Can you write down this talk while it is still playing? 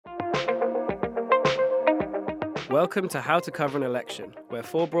Welcome to How to Cover an Election, where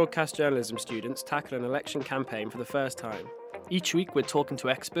 4 broadcast journalism students tackle an election campaign for the first time. Each week we're talking to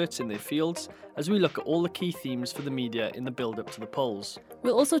experts in their fields as we look at all the key themes for the media in the build-up to the polls.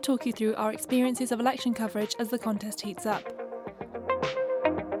 We'll also talk you through our experiences of election coverage as the contest heats up.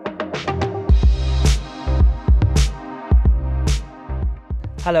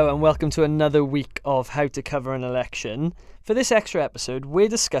 Hello and welcome to another week of How to Cover an Election. For this extra episode, we're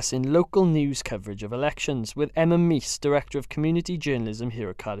discussing local news coverage of elections with Emma Meese, Director of Community Journalism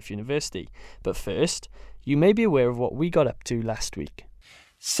here at Cardiff University. But first, you may be aware of what we got up to last week.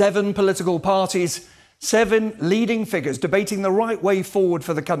 7 political parties, 7 leading figures debating the right way forward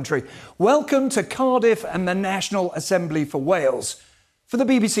for the country. Welcome to Cardiff and the National Assembly for Wales for the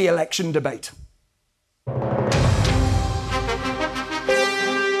BBC election debate.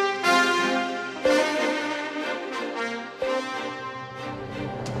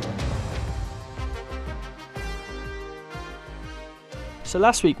 So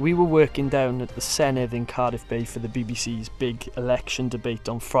last week we were working down at the Senedd in Cardiff Bay for the BBC's big election debate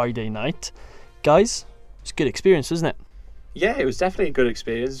on Friday night. Guys, it's a good experience, wasn't it? Yeah, it was definitely a good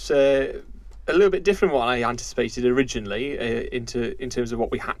experience. A little bit different from what I anticipated originally in terms of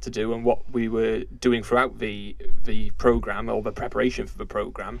what we had to do and what we were doing throughout the programme or the preparation for the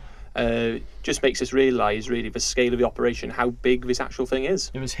programme. Just makes us realise really the scale of the operation, how big this actual thing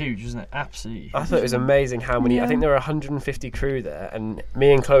is. It was huge, wasn't it? Absolutely huge. I thought it was amazing how many, I think there were 150 crew there, and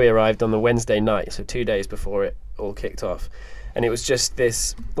me and Chloe arrived on the Wednesday night, so 2 days before it all kicked off. And it was just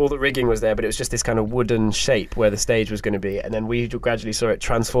this, all the rigging was there, but it was just this kind of wooden shape where the stage was going to be. And then we gradually saw it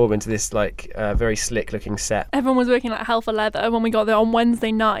transform into this very slick looking set. Everyone was working like hell for leather when we got there on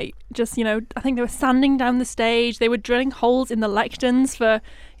Wednesday night. Just, I think they were sanding down the stage. They were drilling holes in the lecterns for,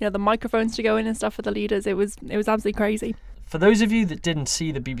 the microphones to go in and stuff for the leaders. It was absolutely crazy. For those of you that didn't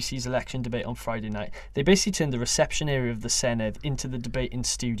see the BBC's election debate on Friday night, they basically turned the reception area of the Senedd into the debate in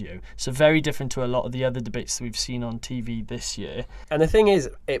studio. So very different to a lot of the other debates that we've seen on TV this year. And the thing is,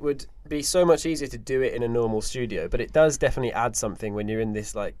 it would be so much easier to do it in a normal studio, but it does definitely add something when you're in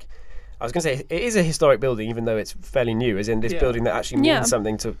this, I was going to say, it is a historic building, even though it's fairly new, as in this building that actually means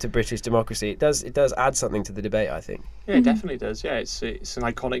something to British democracy. It does add something to the debate, I think. Yeah, it definitely does. Yeah, it's an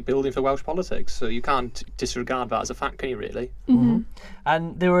iconic building for Welsh politics, so you can't disregard that as a fact, can you really? Mm-hmm.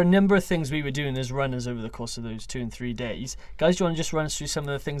 And there were a number of things we were doing as runners over the course of those 2 and 3 days. Guys, do you want to just run us through some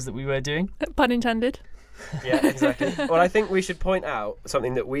of the things that we were doing? Pun intended. Yeah, exactly. Well, I think we should point out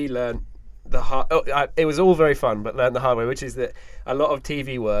something that we learned it was all very fun, but learned the hard way, which is that a lot of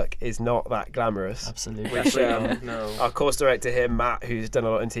TV work is not that glamorous. Absolutely. Which our course director here, Matt, who's done a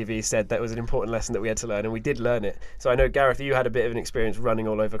lot on TV, said that was an important lesson that we had to learn, and we did learn it. So I know, Gareth, you had a bit of an experience running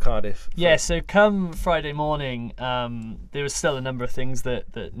all over Cardiff. Yeah, so come Friday morning, there was still a number of things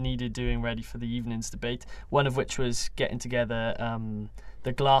that needed doing ready for the evening's debate, one of which was getting together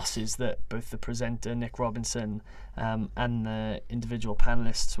the glasses that both the presenter, Nick Robinson, and the individual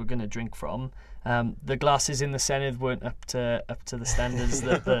panellists were going to drink from. The glasses in the Senedd weren't up to the standards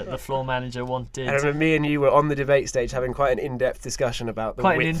that the floor manager wanted. I remember me and you were on the debate stage having quite an in-depth discussion about the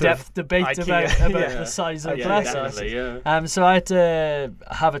quite width an in-depth debate about the size of glasses. So I had to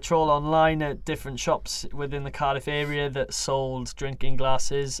have a troll online at different shops within the Cardiff area that sold drinking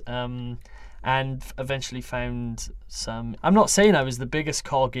glasses. And eventually found some. I'm not saying I was the biggest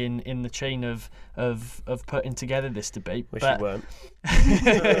cog in the chain of putting together this debate. Wish you weren't.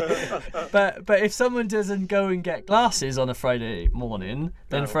 but if someone doesn't go and get glasses on a Friday morning,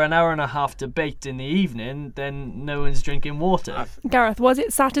 then for an hour and a half debate in the evening, then no one's drinking water. Gareth, was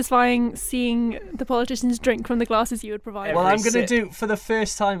it satisfying seeing the politicians drink from the glasses you would provide? Well, I'm going to do, for the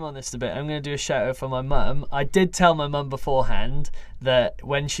first time on this debate, I'm going to do a shout out for my mum. I did tell my mum beforehand that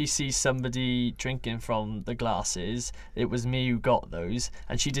when she sees somebody drinking from the glasses, it was me who got those,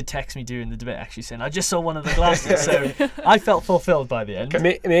 and she did text me during the debate actually saying, I just saw one of the glasses. So I felt fulfilled by the end.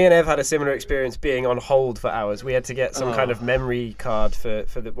 Me and Ev had a similar experience being on hold for hours. We had to get some kind of memory card for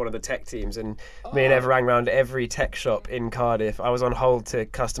one of the tech teams, and me and Ev rang around every tech shop in Cardiff. I was on hold to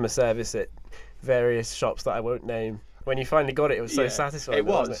customer service at various shops that I won't name. When you finally got it, it was so satisfying. It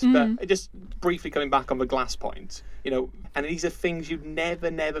was, wasn't it? But just briefly coming back on the glass point, and these are things you'd never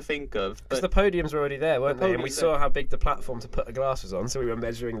think of. Because the podiums were already there, weren't they? And we saw how big the platform to put the glass was on, so we were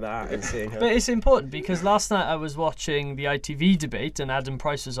measuring that and seeing how... But it's important because last night I was watching the ITV debate and Adam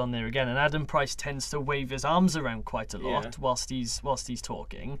Price was on there again, and Adam Price tends to wave his arms around quite a lot whilst he's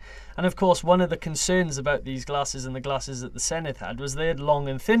talking. And of course, one of the concerns about these glasses and the glasses that the Senedd had was they had long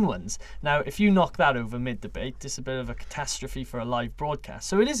and thin ones. Now, if you knock that over mid-debate, it's a bit of a catastrophe for a live broadcast.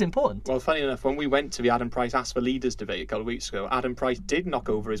 So it is important. Well, funny enough, when we went to the Adam Price Ask for Leaders debate a couple of weeks ago, Adam Price did knock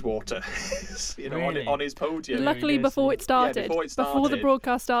over his water, Really? on his podium. Luckily, before it started, before the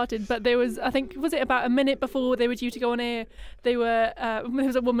broadcast started, but there was, I think, was it about a minute before they were due to go on air? There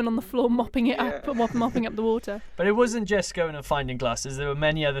was a woman on the floor mopping it up, mopping up the water. But it wasn't just going and finding glasses. There were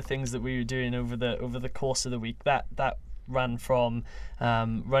many other things that we were doing over the course of the week. That ran from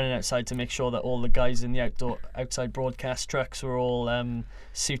running outside to make sure that all the guys in the outside broadcast trucks were all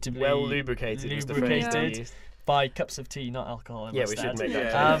suitably well lubricated. Was the phrase they used. By cups of tea, not alcohol. Yeah, we should make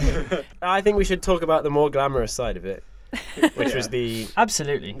that. I think we should talk about the more glamorous side of it, which was the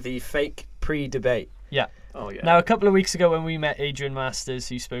fake pre-debate. Yeah. Oh, yeah. Now, a couple of weeks ago when we met Adrian Masters,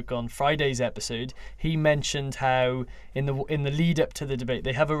 who spoke on Friday's episode, he mentioned how in the lead up to the debate,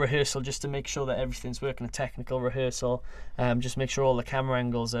 they have a rehearsal just to make sure that everything's working, a technical rehearsal, just make sure all the camera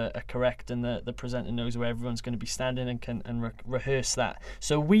angles are correct and the presenter knows where everyone's going to be standing and can rehearse that.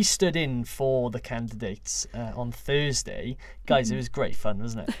 So we stood in for the candidates on Thursday. Guys, it was great fun,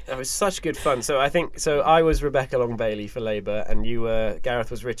 wasn't it? It was such good fun. So I was Rebecca Long-Bailey for Labour, and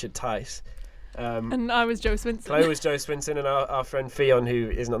Gareth was Richard Tice. And I was Jo Swinson. Chloe was Jo Swinson, and our friend Fionn, who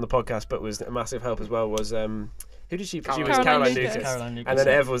isn't on the podcast but was a massive help as well, was who did she? She was Caroline Lucas. And then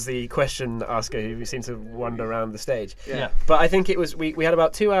Ev was the question asker who seemed to wander around the stage. Yeah. But I think it was we had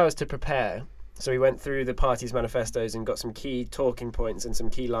about 2 hours to prepare. So we went through the party's manifestos and got some key talking points and some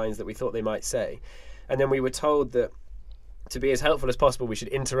key lines that we thought they might say. And then we were told that to be as helpful as possible, we should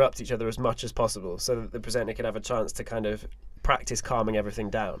interrupt each other as much as possible so that the presenter could have a chance to kind of practice calming everything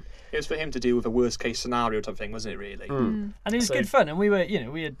down. It was for him to deal with a worst case scenario type thing, wasn't it, really? And it was good fun, and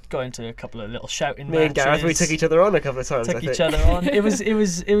we had got into a couple of little shouting matches. Me and Gareth, we took each other on a couple of times.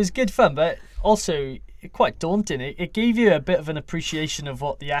 It was good fun, but also quite daunting. It gave you a bit of an appreciation of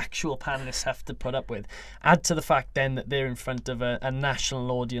what the actual panellists have to put up with. Add to the fact then that they're in front of a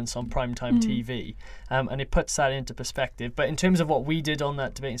national audience on primetime TV, and it puts that into perspective. But in terms of what we did on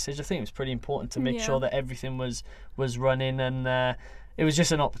that debating stage, I think it was pretty important to make sure that everything was running, and it was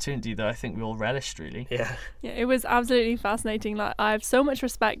just an opportunity that I think we all relished, really. Yeah, it was absolutely fascinating. Like, I have so much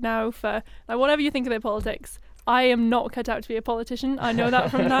respect now for, like, whatever you think of their politics, I am not cut out to be a politician. I know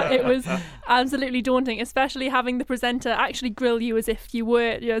that from that. It was absolutely daunting, especially having the presenter actually grill you as if you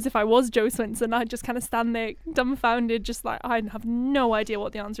were, as if I was Jo Swinson. I'd just kind of stand there dumbfounded, just like, I have no idea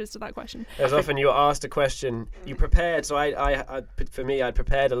what the answer is to that question. As often you were asked a question, you prepared. So I for me, I'd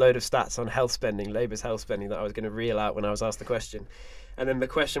prepared a load of stats on health spending, Labour's health spending, that I was going to reel out when I was asked the question. And then the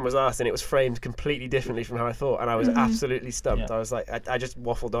question was asked and it was framed completely differently from how I thought, and I was absolutely stumped. I was like, I just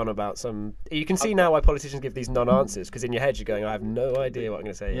waffled on about some... You can see now why politicians give these non-answers, because in your head you're going, I have no idea what I'm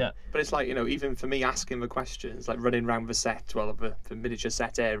going to say. Yeah. But it's like, even for me asking the questions, like running around the set, the miniature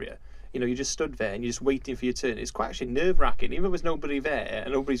set area, you just stood there and you're just waiting for your turn. It's quite actually nerve-wracking. Even if there's nobody there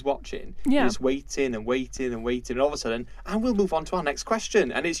and nobody's watching, you're just waiting and waiting and waiting, and all of a sudden, and we'll move on to our next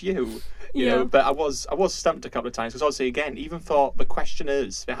question, and it's you. You know, but I was stumped a couple of times, because obviously, again, even for the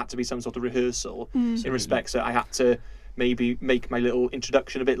questioners, there had to be some sort of rehearsal in respects that I had to maybe make my little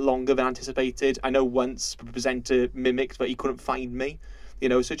introduction a bit longer than anticipated. I know once the presenter mimicked, but he couldn't find me.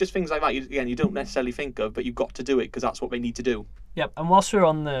 So just things like that, you don't necessarily think of, but you've got to do it because that's what they need to do. Yep, and whilst we're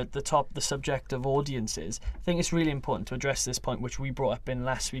on the subject of audiences, I think it's really important to address this point, which we brought up in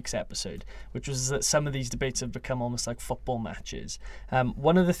last week's episode, which was that some of these debates have become almost like football matches.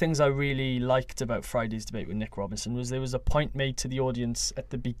 One of the things I really liked about Friday's debate with Nick Robinson was there was a point made to the audience at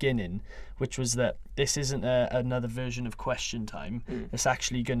the beginning, which was that this isn't another version of Question Time. It's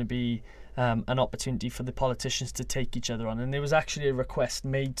actually going to be an opportunity for the politicians to take each other on, and there was actually a request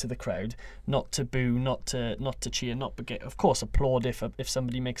made to the crowd not to boo, not to cheer, of course applaud if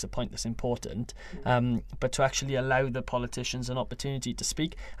somebody makes a point that's important, but to actually allow the politicians an opportunity to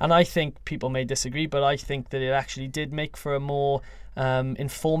speak. And I think people may disagree, but I think that it actually did make for a more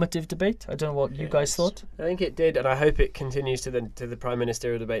informative debate. I don't know what you guys thought. I think it did, and I hope it continues to the Prime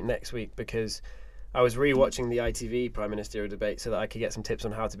Ministerial debate next week, because I was re-watching the ITV Prime Ministerial debate so that I could get some tips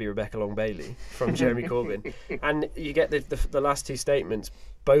on how to be Rebecca Long-Bailey from Jeremy Corbyn. And you get the last two statements,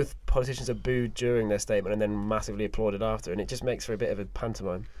 both politicians are booed during their statement and then massively applauded after, and it just makes for a bit of a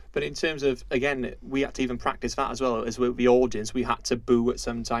pantomime. But in terms of, again, we had to even practice that as well as with the audience. We had to boo at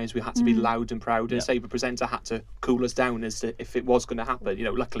some times. We had to be loud and proud. And say the presenter had to cool us down as to if it was going to happen.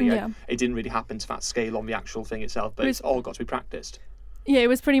 Luckily it didn't really happen to that scale on the actual thing itself, but it's all got to be practiced. Yeah, it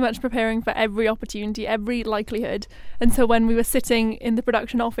was pretty much preparing for every opportunity, every likelihood. And so when we were sitting in the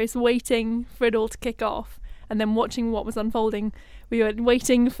production office waiting for it all to kick off, and then watching what was unfolding. We were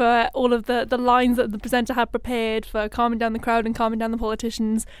waiting for all of the lines that the presenter had prepared for calming down the crowd and calming down the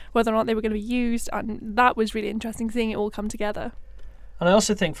politicians, whether or not they were going to be used, and that was really interesting seeing it all come together. And I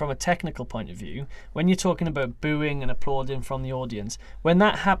also think from a technical point of view, when you're talking about booing and applauding from the audience, when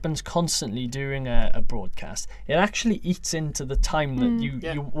that happens constantly during a broadcast, it actually eats into the time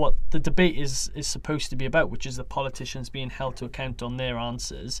that what the debate is supposed to be about, which is the politicians being held to account on their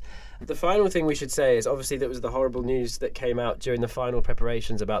answers. The final thing we should say is obviously that was the horrible news that came out during the final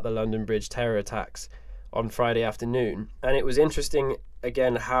preparations about the London Bridge terror attacks on Friday afternoon. And it was interesting,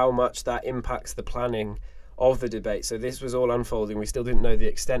 again, how much that impacts the planning of the debate. So this was all unfolding. We still didn't know the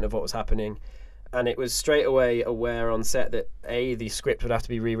extent of what was happening. And it was straight away aware on set that the script would have to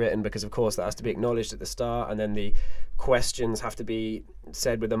be rewritten, because of course that has to be acknowledged at the start, and then the questions have to be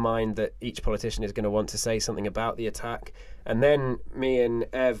said with a mind that each politician is going to want to say something about the attack. And then me and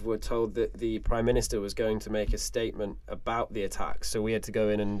Ev were told that the Prime Minister was going to make a statement about the attack, so we had to go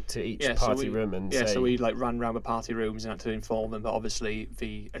in and to each party room and say... so we ran around the party rooms and had to inform them that obviously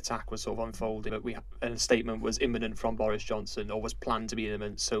the attack was sort of unfolding, but a statement was imminent from Boris Johnson, or was planned to be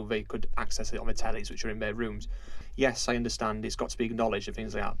imminent, so they could access it on the tellies, which are in their rooms. Yes, I understand it's got to be acknowledged and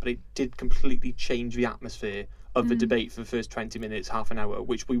things like that, but it did completely change the atmosphere of the debate for the first 20 minutes, half an hour,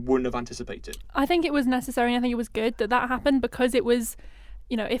 which we wouldn't have anticipated. I think it was necessary, and I think it was good that happened, because it was,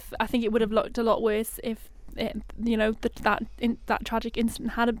 I think it would have looked a lot worse if that tragic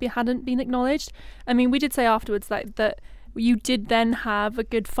incident hadn't been acknowledged. I mean, we did say afterwards that you did then have a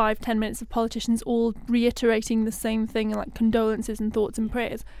good 5-10 minutes of politicians all reiterating the same thing, like condolences and thoughts and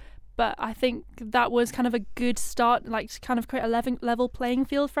prayers. But I think that was kind of a good start, like to kind of create a level playing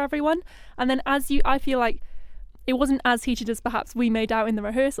field for everyone. And then I feel like it wasn't as heated as perhaps we made out in the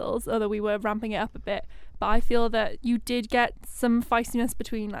rehearsals, although we were ramping it up a bit. But I feel that you did get some feistiness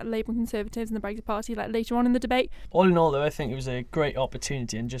between like Labour and Conservatives and the Brexit Party like later on in the debate. All in all, though, I think it was a great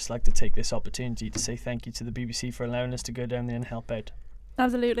opportunity, and just like to take this opportunity to say thank you to the BBC for allowing us to go down there and help out.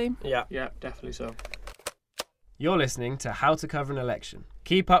 Absolutely. Yeah, definitely so. You're listening to How to Cover an Election.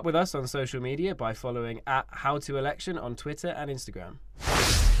 Keep up with us on social media by following @HowToElection on Twitter and Instagram.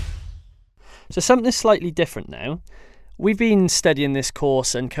 So something slightly different now. We've been studying this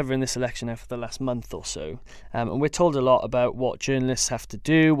course and covering this election now for the last month or so, and we're told a lot about what journalists have to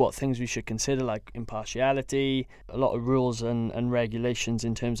do, what things we should consider, like impartiality, a lot of rules and regulations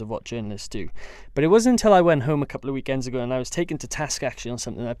in terms of what journalists do. But it wasn't until I went home a couple of weekends ago and I was taken to task actually on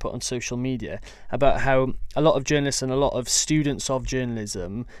something I put on social media about how a lot of journalists and a lot of students of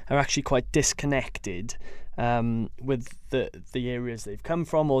journalism are actually quite disconnected with the areas they've come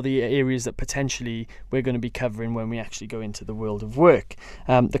from, or the areas that potentially we're going to be covering when we actually go into the world of work.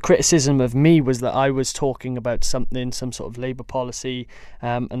 The criticism of me was that I was talking about some sort of Labour policy,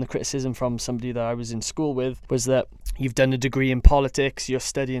 and the criticism from somebody that I was in school with was that you've done a degree in politics, you're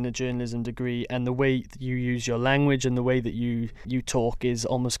studying a journalism degree, and the way that you use your language and the way that you talk is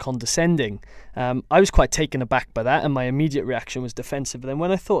almost condescending. I was quite taken aback by that, and my immediate reaction was defensive. But then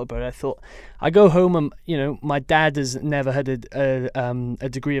when I thought about it, I go home and my dad has never had a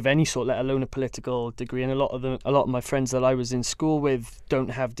degree of any sort, let alone a political degree, and a lot of my friends that I was in school with don't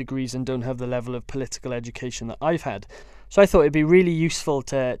have degrees and don't have the level of political education that I've had. So I thought it'd be really useful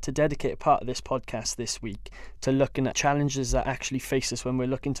to dedicate a part of this podcast this week to looking at challenges that actually face us when we're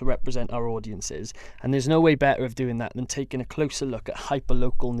looking to represent our audiences. And there's no way better of doing that than taking a closer look at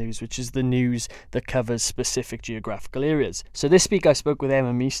hyperlocal news, which is the news that covers specific geographical areas. So this week I spoke with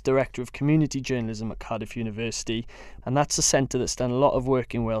Emma Meese, Director of Community Journalism at Cardiff University, and that's a centre that's done a lot of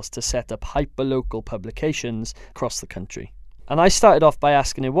work in Wales to set up hyperlocal publications across the country. And I started off by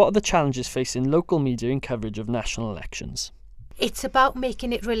asking her what are the challenges facing local media in coverage of national elections. It's about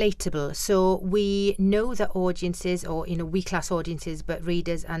making it relatable. So we know that audiences, or we class audiences, but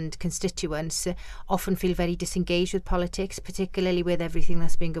readers and constituents often feel very disengaged with politics, particularly with everything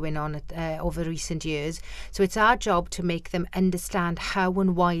that's been going on over recent years. So it's our job to make them understand how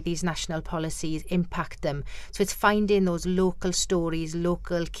and why these national policies impact them. So it's finding those local stories,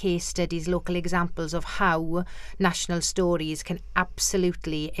 local case studies, local examples of how national stories can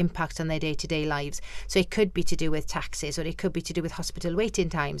absolutely impact on their day-to-day lives. So it could be to do with taxes, or it could be to do with hospital waiting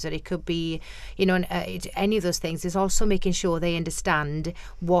times, or it could be, any of those things. Is also making sure they understand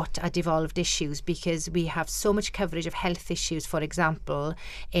what are devolved issues, because we have so much coverage of health issues, for example,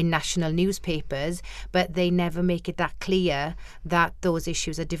 in national newspapers, but they never make it that clear that those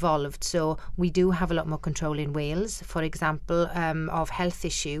issues are devolved. So we do have a lot more control in Wales, for example, of health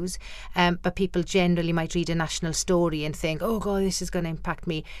issues, but people generally might read a national story and think, oh God, this is going to impact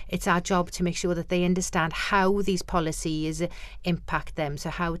me. It's our job to make sure that they understand how these policies impact them. So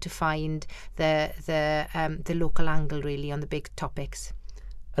how to find the local angle really on the big topics.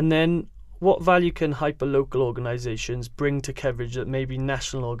 And then what value can hyper-local organisations bring to coverage that maybe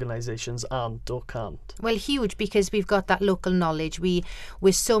national organisations aren't or can't? Well, huge, because we've got that local knowledge.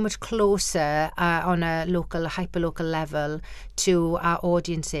 We're so much closer on a local, hyper-local level to our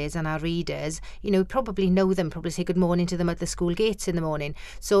audiences and our readers. You know, probably know them, probably say good morning to them at the school gates in the morning.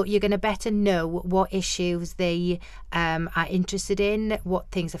 So you're going to better know what issues they are interested in,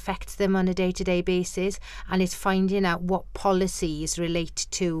 what things affect them on a day-to-day basis, and it's finding out what policies relate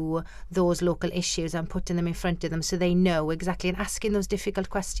to those local issues and putting them in front of them so they know exactly, and asking those difficult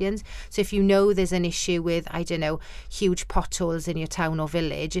questions. So if you know there's an issue with, I don't know, huge potholes in your town or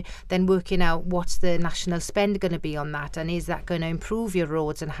village, then working out what's the national spend going to be on that, and is that going to improve your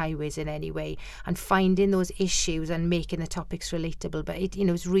roads and highways in any way, and finding those issues and making the topics relatable. But it, you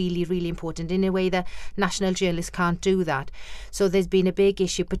know, it's really, really important in a way that national journalists can't do that. So there's been a big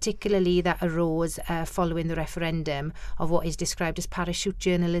issue, particularly that arose following the referendum, of what is described as parachute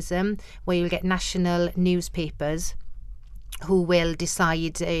journalism, where you'll get national newspapers who will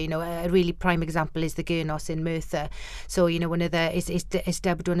decide, you know, a really prime example is the Gurnos in Merthyr. So, you know, one of the is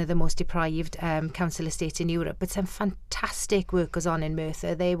dubbed one of the most deprived council estates in Europe. But some fantastic work goes on in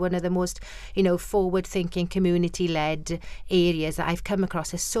Merthyr. They're one of the most, you know, forward-thinking, community-led areas that I've come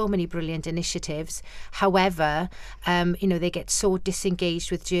across. There's so many brilliant initiatives. However, you know, they get so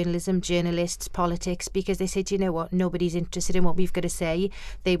disengaged with journalism, journalists, politics, because they said, you know what, nobody's interested in what we've got to say.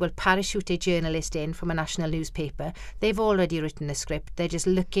 They will parachute a journalist in from a national newspaper. They've already written a script. They're just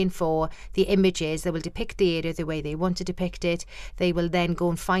looking for the images that will depict the area the way they want to depict it. They will then go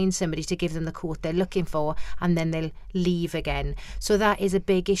and find somebody to give them the quote they're looking for, and then they'll leave again. So that is a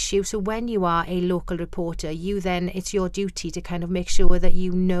big issue. So when you are a local reporter, it's your duty to kind of make sure that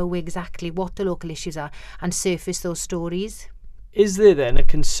you know exactly what the local issues are and surface those stories. Is there then a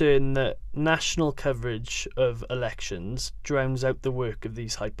concern that national coverage of elections drowns out the work of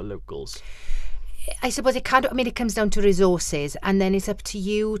these hyperlocals? I suppose it can't. I mean, it comes down to resources, and then it's up to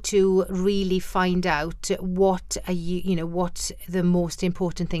you to really find out what what's the most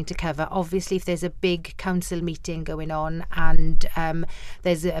important thing to cover. Obviously, if there's a big council meeting going on and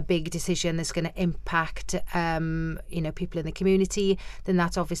there's a big decision that's going to impact people in the community, then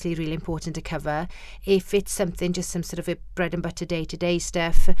that's obviously really important to cover. If it's something, just some sort of a bread and butter day-to-day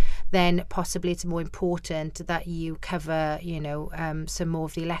stuff, then possibly it's more important that you cover some more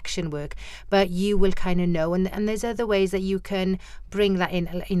of the election work. But you will kind of know, and there's other ways that you can bring that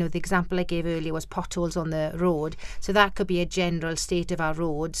in. You know, the example I gave earlier was potholes on the road, so that could be a general state of our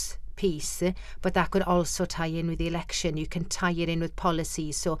roads piece, but that could also tie in with the election. You can tie it in with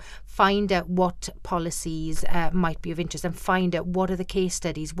policies, so find out what policies might be of interest, and find out what are the case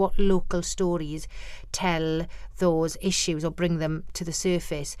studies, what local stories tell those issues or bring them to the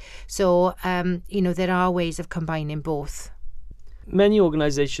surface. So there are ways of combining both. Many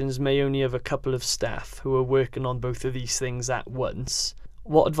organisations may only have a couple of staff who are working on both of these things at once.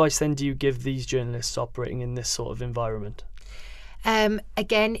 What advice then do you give these journalists operating in this sort of environment?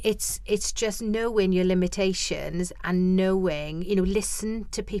 Again, it's just knowing your limitations and knowing, listen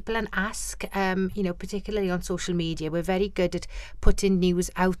to people and ask, particularly on social media. We're very good at putting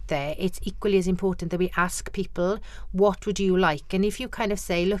news out there. It's equally as important that we ask people, what would you like? And if you kind of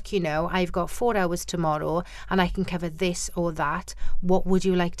say, look, I've got 4 hours tomorrow and I can cover this or that, what would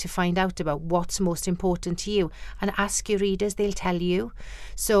you like to find out about? What's most important to you? And ask your readers, they'll tell you.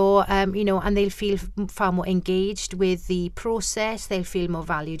 So, and they'll feel far more engaged with the process. They'll feel more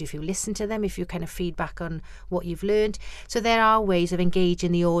valued if you listen to them, if you kind of feedback on what you've learned. So there are ways of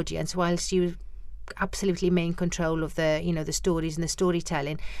engaging the audience whilst you absolutely main control of the the stories and the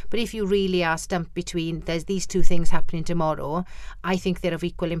storytelling. But if you really are stumped between there's these two things happening tomorrow, I think they're of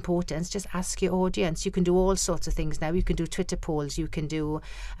equal importance. Just ask your audience. You can do all sorts of things now. You can do Twitter polls, you can do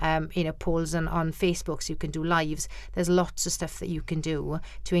polls on Facebook, so you can do lives. There's lots of stuff that you can do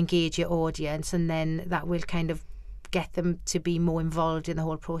to engage your audience, and then that will kind of get them to be more involved in the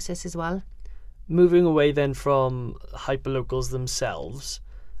whole process as well. Moving away then from hyperlocals themselves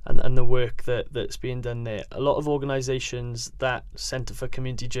and the work that's being done there, a lot of organisations that Centre for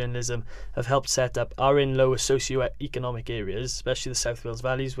Community Journalism have helped set up are in lower socio-economic areas, especially the South Wales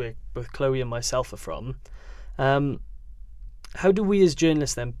Valleys, where both Chloe and myself are from. How do we as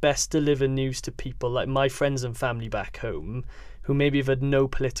journalists then best deliver news to people like my friends and family back home, who maybe have had no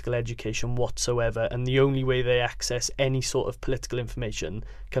political education whatsoever, and the only way they access any sort of political information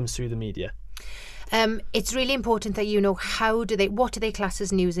comes through the media? It's really important that you know what do they class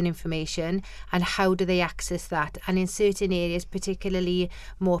as news and information, and how do they access that. And in certain areas, particularly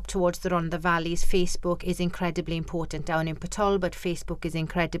more up towards the Rhondda Valleys, Facebook is incredibly important. Down in Potolbert, Facebook is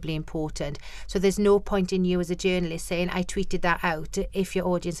incredibly important. So there's no point in you as a journalist saying, I tweeted that out, if your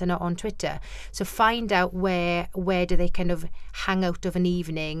audience are not on Twitter. So find out where do they kind of hang out of an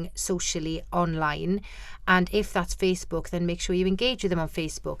evening socially online. And if that's Facebook, then make sure you engage with them on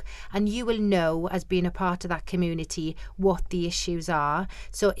Facebook. And you will know, as being a part of that community, what the issues are.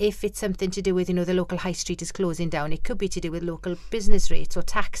 So if it's something to do with, the local high street is closing down, it could be to do with local business rates or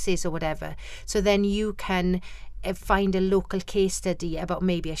taxes or whatever. So then you can find a local case study about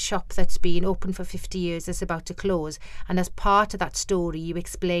maybe a shop that's been open for 50 years that's about to close, and as part of that story you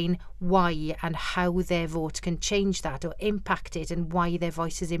explain why and how their vote can change that or impact it, and why their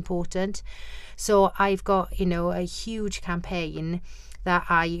voice is important. So I've got a huge campaign that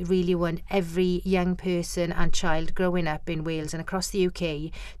I really want every young person and child growing up in Wales and across the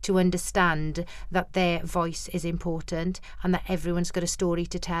UK to understand that their voice is important and that everyone's got a story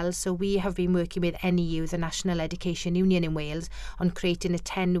to tell. So we have been working with NEU, the National Education Union in Wales, on creating a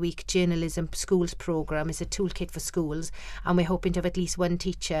 10-week journalism schools programme. It's a toolkit for schools, and we're hoping to have at least one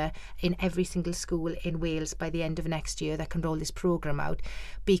teacher in every single school in Wales by the end of next year that can roll this programme out,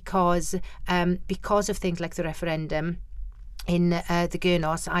 because of things like the referendum. In the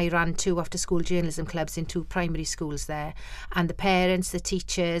Gurnos, I ran 2 after-school journalism clubs in 2 primary schools there, and the parents, the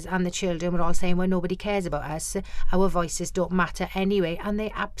teachers and the children were all saying, well, nobody cares about us, our voices don't matter anyway, and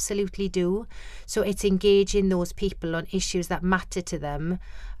they absolutely do. So it's engaging those people on issues that matter to them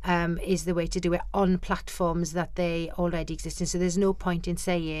is the way to do it, on platforms that they already exist in. So there's no point in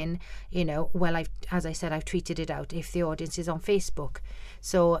saying, well, as I said, I've tweeted it out if the audience is on Facebook.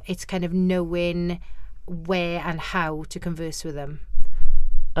 So it's kind of knowing where and how to converse with them.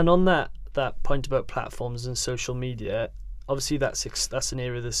 And on that point about platforms and social media, obviously that's an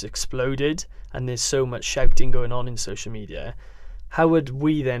area that's exploded, and there's so much shouting going on in social media. How would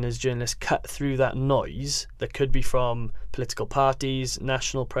we then as journalists cut through that noise that could be from political parties,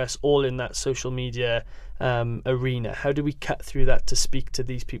 national press, all in that social media arena? How do we cut through that to speak to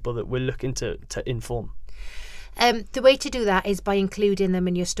these people that we're looking to inform? The way to do that is by including them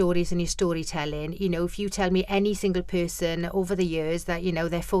in your stories and your storytelling. If you tell me any single person over the years that,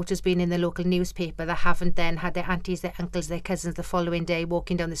 their photo's been in the local newspaper, that haven't then had their aunties, their uncles, their cousins the following day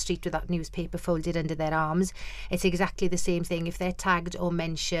walking down the street with that newspaper folded under their arms, it's exactly the same thing if they're tagged or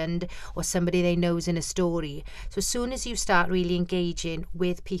mentioned or somebody they know's in a story. So as soon as you start really engaging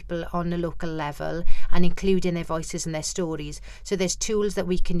with people on a local level and including their voices and their stories, so there's tools that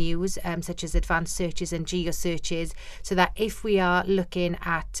we can use, such as advanced searches and geo searches, so that if we are looking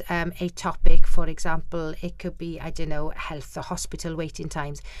at a topic, for example, it could be, health or hospital waiting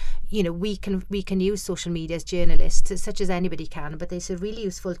times, we can use social media as journalists, such as anybody can, but it's a really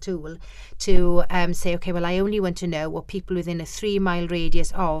useful tool to say, okay, well, I only want to know what people within a 3-mile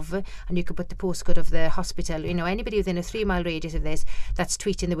radius of, and you could put the postcode of the hospital, anybody within a 3-mile radius of this that's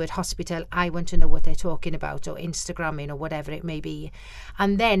tweeting the word hospital, I want to know what they're talking about, or Instagramming, or whatever it may be.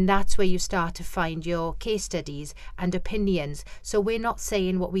 And then that's where you start to find your case studies and opinions. So we're not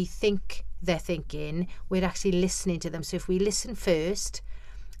saying what we think they're thinking, we're actually listening to them. So if we listen first,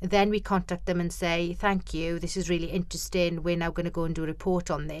 then we contact them and say, thank you, this is really interesting, we're now going to go and do a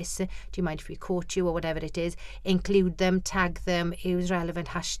report on this, do you mind if we quote you, or whatever it is. Include them, tag them, use relevant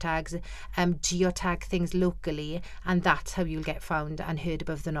hashtags, geotag things locally, and that's how you'll get found and heard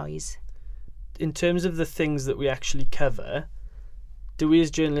above the noise. In terms of the things that we actually cover, do we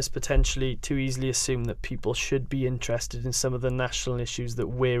as journalists potentially too easily assume that people should be interested in some of the national issues that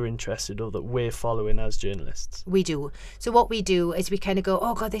we're interested or that we're following as journalists? We do. So what we do is we kind of go,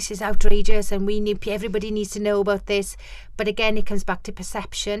 oh God, this is outrageous and everybody needs to know about this. But again, it comes back to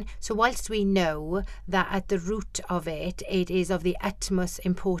perception. So whilst we know that at the root of it is of the utmost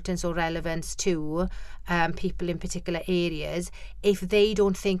importance or relevance to people in particular areas, if they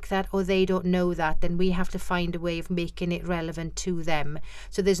don't think that or they don't know that, then we have to find a way of making it relevant to them.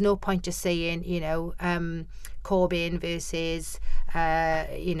 So there's no point just saying, Corbyn versus,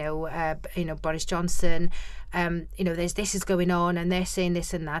 Boris Johnson, this is going on and they're saying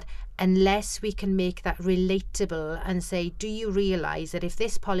this and that, unless we can make that relatable and say, do you realise that if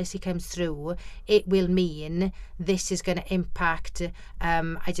this policy comes through, it will mean this is going to impact,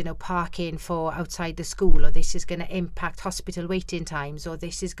 parking for outside the school, or this is going to impact hospital waiting times, or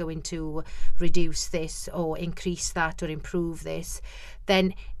this is going to reduce this or increase that or improve this,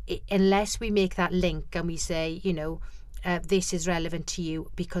 then unless we make that link and we say, this is relevant to you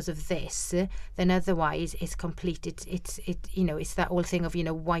because of this, then otherwise it's complete. It's that whole thing of,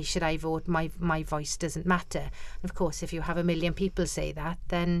 why should I vote? My voice doesn't matter. And of course, if you have 1 million people say that,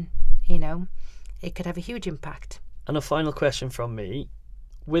 then it could have a huge impact. And a final question from me: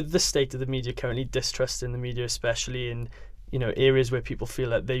 with the state of the media currently, distrust in the media, especially in areas where people feel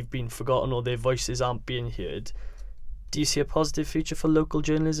that they've been forgotten or their voices aren't being heard, do you see a positive future for local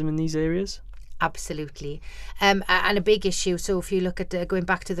journalism in these areas? Absolutely. And a big issue. So if you look at going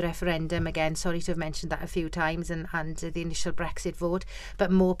back to the referendum again, sorry to have mentioned that a few times, and the initial Brexit vote, but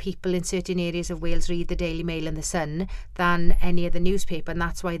more people in certain areas of Wales read the Daily Mail and the Sun than any other newspaper, and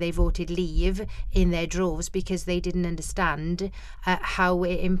that's why they voted leave in their droves, because they didn't understand how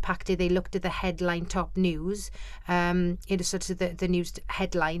it impacted. They looked at the headline top news, sort of the news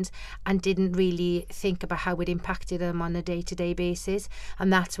headlines, and didn't really think about how it impacted them on a day-to-day basis.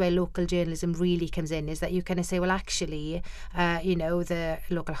 And that's where local journalism really comes in, is that you kind of say, well, actually, the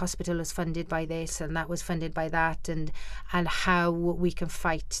local hospital was funded by this and that was funded by that, and how we can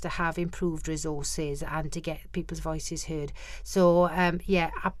fight to have improved resources and to get people's voices heard. So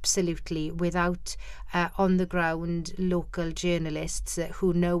absolutely, without on the ground local journalists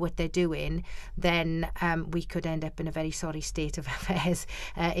who know what they're doing, then we could end up in a very sorry state of affairs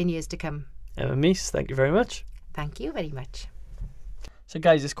in years to come. Emma Meese, thank you very much. Thank you very much. So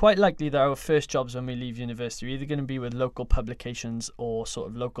guys, it's quite likely that our first jobs when we leave university are either going to be with local publications or sort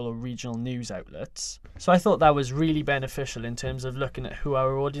of local or regional news outlets. So I thought that was really beneficial in terms of looking at who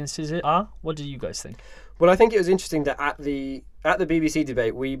our audiences are. What do you guys think? Well, I think it was interesting that at the BBC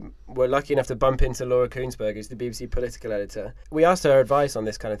debate, we were lucky enough to bump into Laura Koonsberg, who's the BBC political editor. We asked her advice on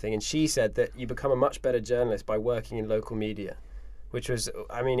this kind of thing, and she said that you become a much better journalist by working in local media, which was,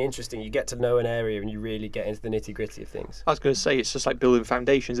 interesting. You get to know an area and you really get into the nitty-gritty of things. I was going to say, it's just like building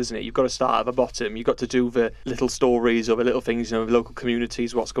foundations, isn't it? You've got to start at the bottom. You've got to do the little stories or the little things, of local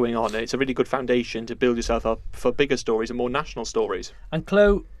communities, what's going on. It's a really good foundation to build yourself up for bigger stories and more national stories. And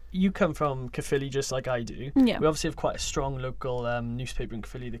Chloe, you come from Caerphilly just like I do. Yeah. We obviously have quite a strong local newspaper in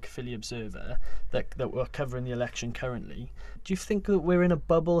Caerphilly, the Caerphilly Observer, that we're covering the election currently. Do you think that we're in a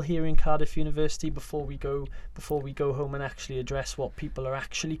bubble here in Cardiff University before we go home and actually address what people are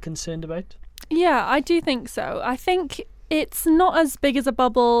actually concerned about? Yeah, I do think so. I think it's not as big as a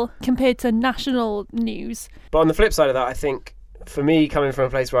bubble compared to national news. But on the flip side of that, I think, for me, coming from a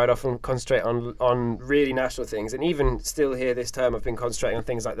place where I'd often concentrate on really national things, and even still here this term I've been concentrating on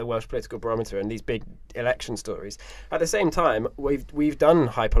things like the Welsh Political Barometer and these big election stories. At the same time, we've done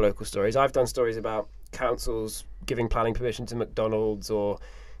hyperlocal stories. I've done stories about councils giving planning permission to McDonald's or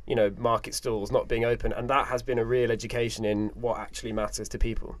market stalls not being open, and that has been a real education in what actually matters to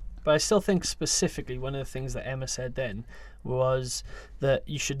people. But I still think specifically one of the things that Emma said then was that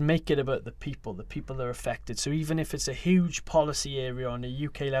you should make it about the people that are affected. So even if it's a huge policy area on a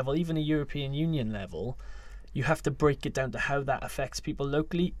UK level, even a European Union level, you have to break it down to how that affects people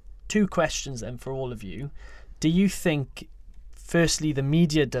locally. 2 questions then for all of you. Do you think, firstly, the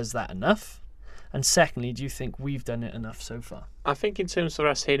media does that enough? And secondly, do you think we've done it enough so far? I think in terms of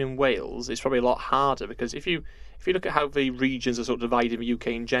us here in Wales, it's probably a lot harder, because if you look at how the regions are sort of divided in the UK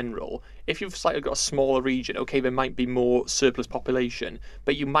in general, if you've slightly got a smaller region, okay, there might be more surplus population,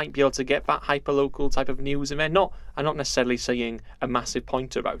 but you might be able to get that hyperlocal type of news, and I'm not necessarily saying a massive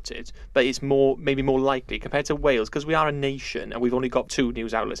pointer about it, but it's maybe more likely compared to Wales, because we are a nation and we've only got 2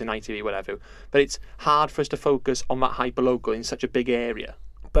 news outlets in ITV, whatever. But it's hard for us to focus on that hyperlocal in such a big area.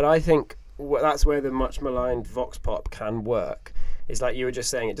 But I think that's where the much maligned vox pop can work. It's like you were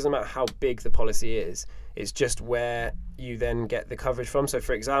just saying, it doesn't matter how big the policy is, it's just where you then get the coverage from. So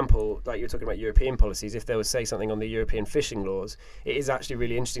for example, like you were talking about European policies, if there was, say, something on the European fishing laws, it is actually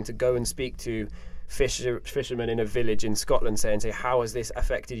really interesting to go and speak to fishermen in a village in Scotland, say, how has this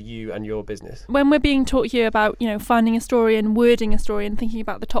affected you and your business? When we're being taught here about, finding a story and wording a story and thinking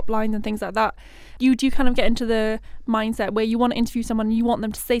about the top lines and things like that, you do kind of get into the mindset where you want to interview someone and you want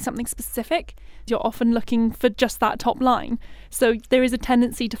them to say something specific. You're often looking for just that top line. So there is a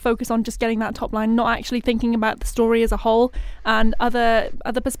tendency to focus on just getting that top line, not actually thinking about the story as a whole and other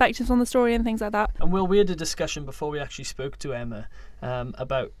perspectives on the story and things like that. And Will, we had a discussion before we actually spoke to Emma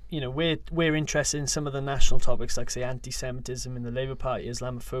about, we're interested in some of the national topics, like, say, anti-Semitism in the Labour Party,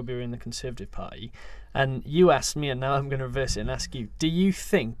 Islamophobia in the Conservative Party. And you asked me, and now I'm going to reverse it and ask you, do you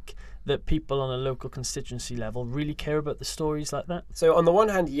think that people on a local constituency level really care about the stories like that? So on the one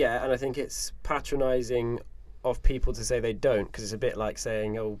hand, yeah, and I think it's patronising of people to say they don't, because it's a bit like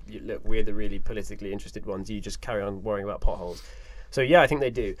saying, oh, look, we're the really politically interested ones, you just carry on worrying about potholes. So yeah, I think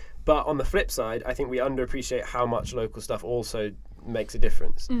they do. But on the flip side, I think we underappreciate how much local stuff also makes a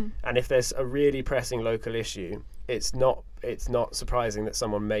difference. And if there's a really pressing local issue, it's not surprising that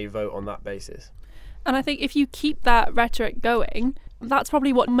someone may vote on that basis. And I think if you keep that rhetoric going, that's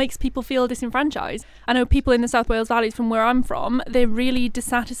probably what makes people feel disenfranchised. I know people in the South Wales Valleys, from where I'm from, they're really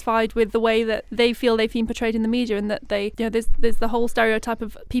dissatisfied with the way that they feel they've been portrayed in the media, and that there's the whole stereotype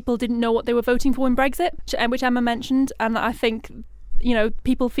of people didn't know what they were voting for in Brexit, which Emma mentioned. And I think,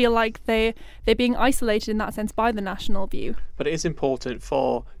 people feel like they're being isolated in that sense by the national view. But it is important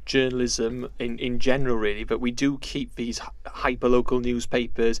for journalism in general, really, but we do keep these hyper-local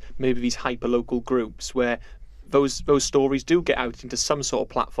newspapers, maybe these hyper-local groups where those stories do get out into some sort of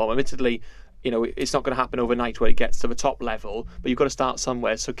platform. Admittedly, it's not going to happen overnight where it gets to the top level, but you've got to start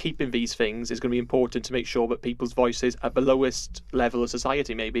somewhere. So keeping these things is going to be important to make sure that people's voices at the lowest level of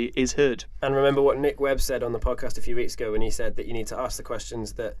society maybe is heard. And remember what Nick Webb said on the podcast a few weeks ago when he said that you need to ask the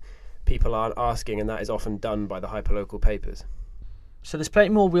questions that people aren't asking, and that is often done by the hyperlocal papers. So there's plenty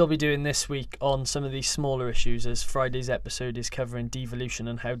more we'll be doing this week on some of these smaller issues, as Friday's episode is covering devolution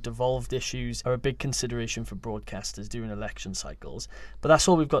and how devolved issues are a big consideration for broadcasters during election cycles. But that's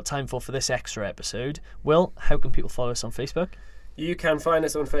all we've got time for this extra episode. Will, how can people follow us on Facebook? You can find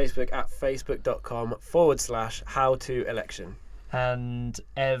us on Facebook at facebook.com/howtoelection. And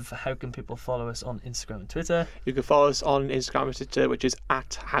Ev, how can people follow us on Instagram and Twitter? You can follow us on Instagram and Twitter, which is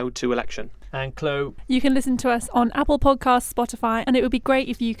 @howtoelection. And Chloe? You can listen to us on Apple Podcasts, Spotify, and it would be great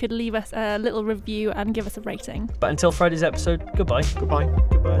if you could leave us a little review and give us a rating. But until Friday's episode, goodbye. Goodbye.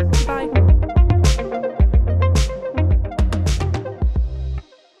 Goodbye. Bye.